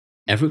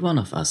Every one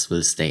of us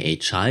will stay a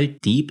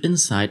child deep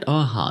inside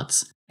our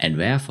hearts, and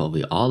therefore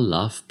we all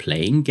love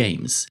playing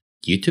games.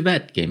 Due to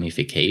that,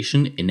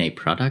 gamification in a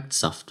product,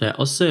 software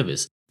or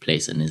service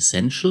plays an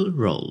essential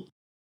role.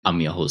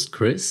 I'm your host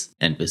Chris,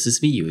 and this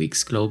is the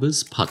UX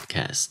Global's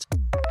podcast.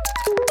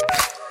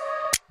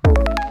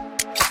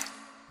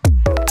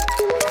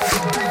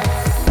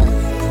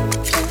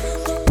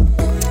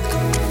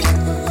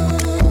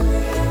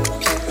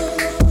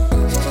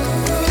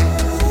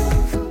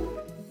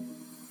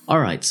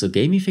 Alright, so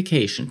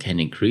gamification can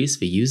increase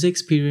the user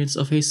experience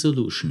of a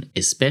solution,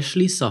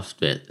 especially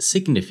software,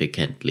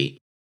 significantly.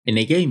 In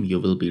a game, you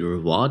will be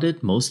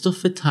rewarded most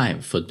of the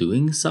time for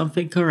doing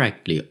something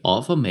correctly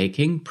or for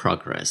making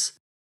progress.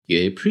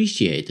 You're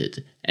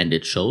appreciated, and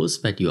it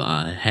shows that you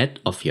are ahead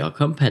of your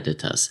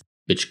competitors,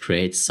 which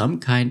creates some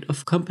kind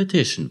of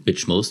competition,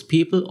 which most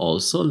people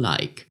also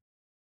like.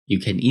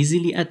 You can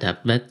easily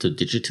adapt that to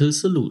digital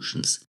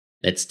solutions.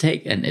 Let's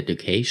take an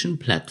education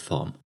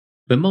platform.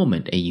 The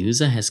moment a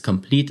user has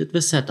completed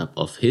the setup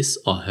of his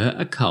or her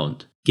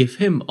account, give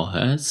him or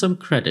her some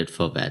credit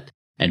for that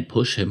and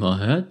push him or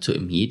her to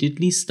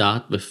immediately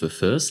start with the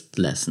first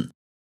lesson.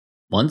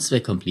 Once they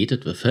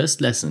completed the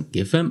first lesson,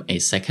 give them a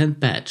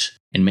second badge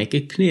and make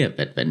it clear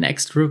that the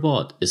next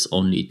reward is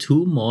only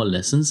 2 more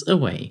lessons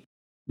away.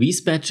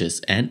 These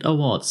badges and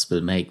awards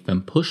will make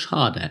them push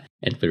harder,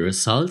 and the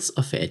results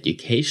of the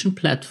education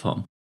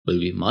platform will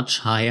be much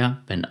higher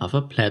than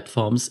other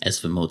platforms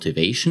as the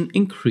motivation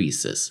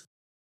increases.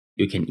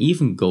 You can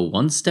even go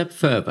one step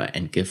further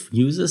and give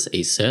users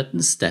a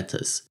certain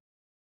status.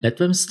 Let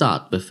them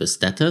start with the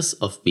status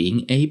of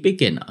being a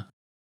beginner.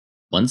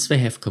 Once they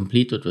have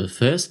completed the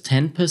first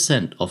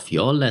 10% of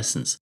your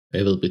lessons,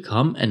 they will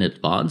become an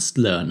advanced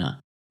learner,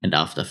 and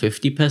after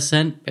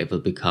 50% they will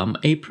become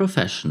a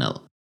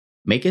professional.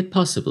 Make it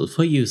possible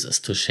for users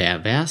to share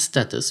their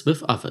status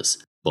with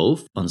others,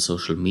 both on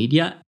social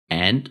media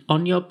and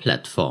on your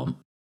platform.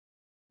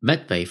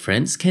 That way,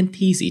 friends can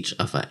tease each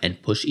other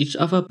and push each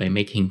other by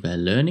making their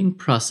learning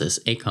process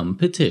a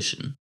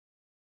competition.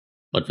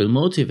 What will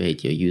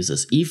motivate your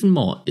users even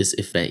more is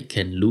if they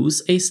can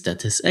lose a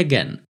status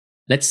again.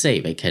 Let's say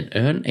they can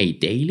earn a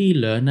daily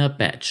learner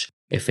badge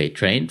if they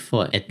trained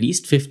for at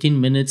least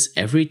 15 minutes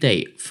every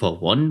day for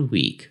 1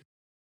 week.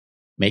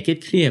 Make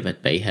it clear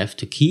that they have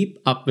to keep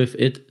up with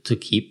it to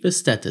keep the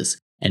status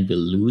and will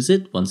lose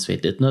it once they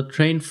did not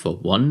train for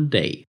 1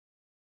 day.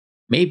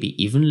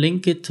 Maybe even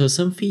link it to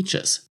some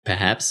features.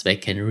 Perhaps they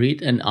can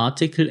read an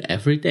article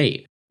every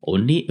day,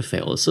 only if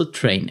they also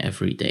train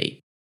every day.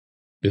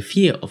 The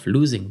fear of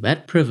losing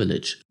that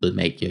privilege will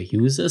make your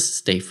users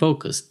stay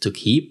focused to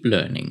keep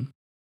learning.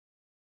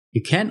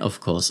 You can of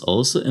course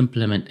also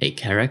implement a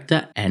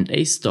character and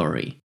a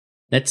story.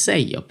 Let's say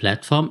your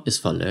platform is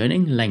for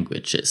learning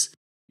languages.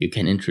 You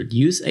can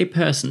introduce a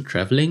person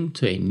traveling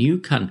to a new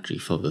country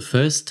for the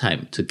first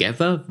time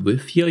together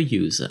with your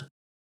user.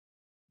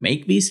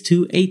 Make these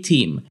two a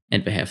team,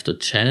 and they have to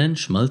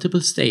challenge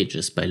multiple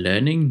stages by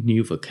learning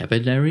new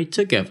vocabulary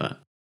together.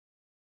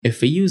 If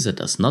the user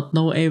does not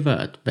know a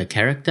word, the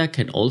character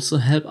can also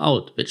help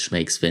out, which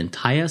makes the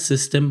entire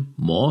system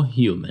more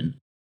human.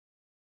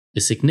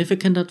 The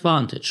significant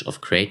advantage of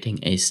creating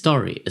a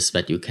story is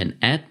that you can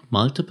add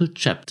multiple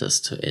chapters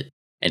to it,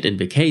 and in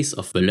the case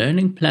of the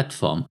learning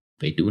platform,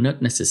 they do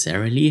not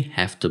necessarily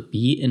have to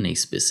be in a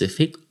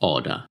specific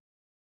order.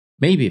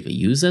 Maybe the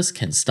users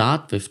can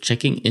start with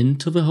checking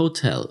into the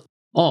hotel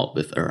or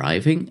with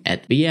arriving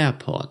at the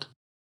airport.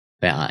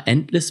 There are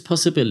endless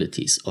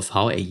possibilities of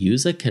how a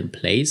user can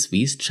place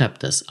these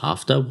chapters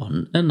after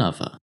one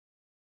another.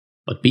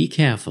 But be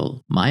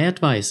careful, my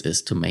advice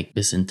is to make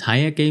this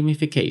entire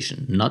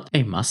gamification not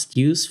a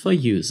must-use for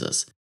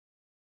users.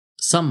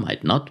 Some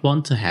might not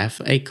want to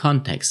have a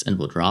context and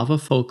would rather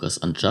focus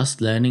on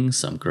just learning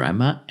some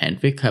grammar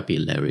and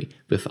vocabulary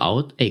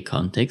without a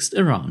context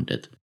around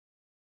it.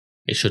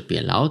 They should be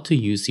allowed to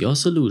use your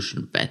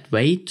solution that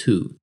way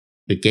too.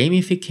 The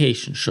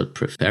gamification should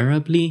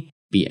preferably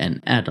be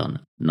an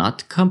add-on,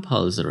 not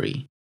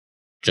compulsory.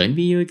 Join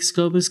the UX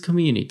Global's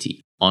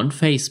community on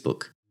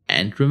Facebook,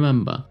 and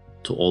remember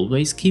to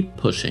always keep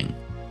pushing.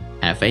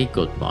 Have a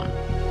good one.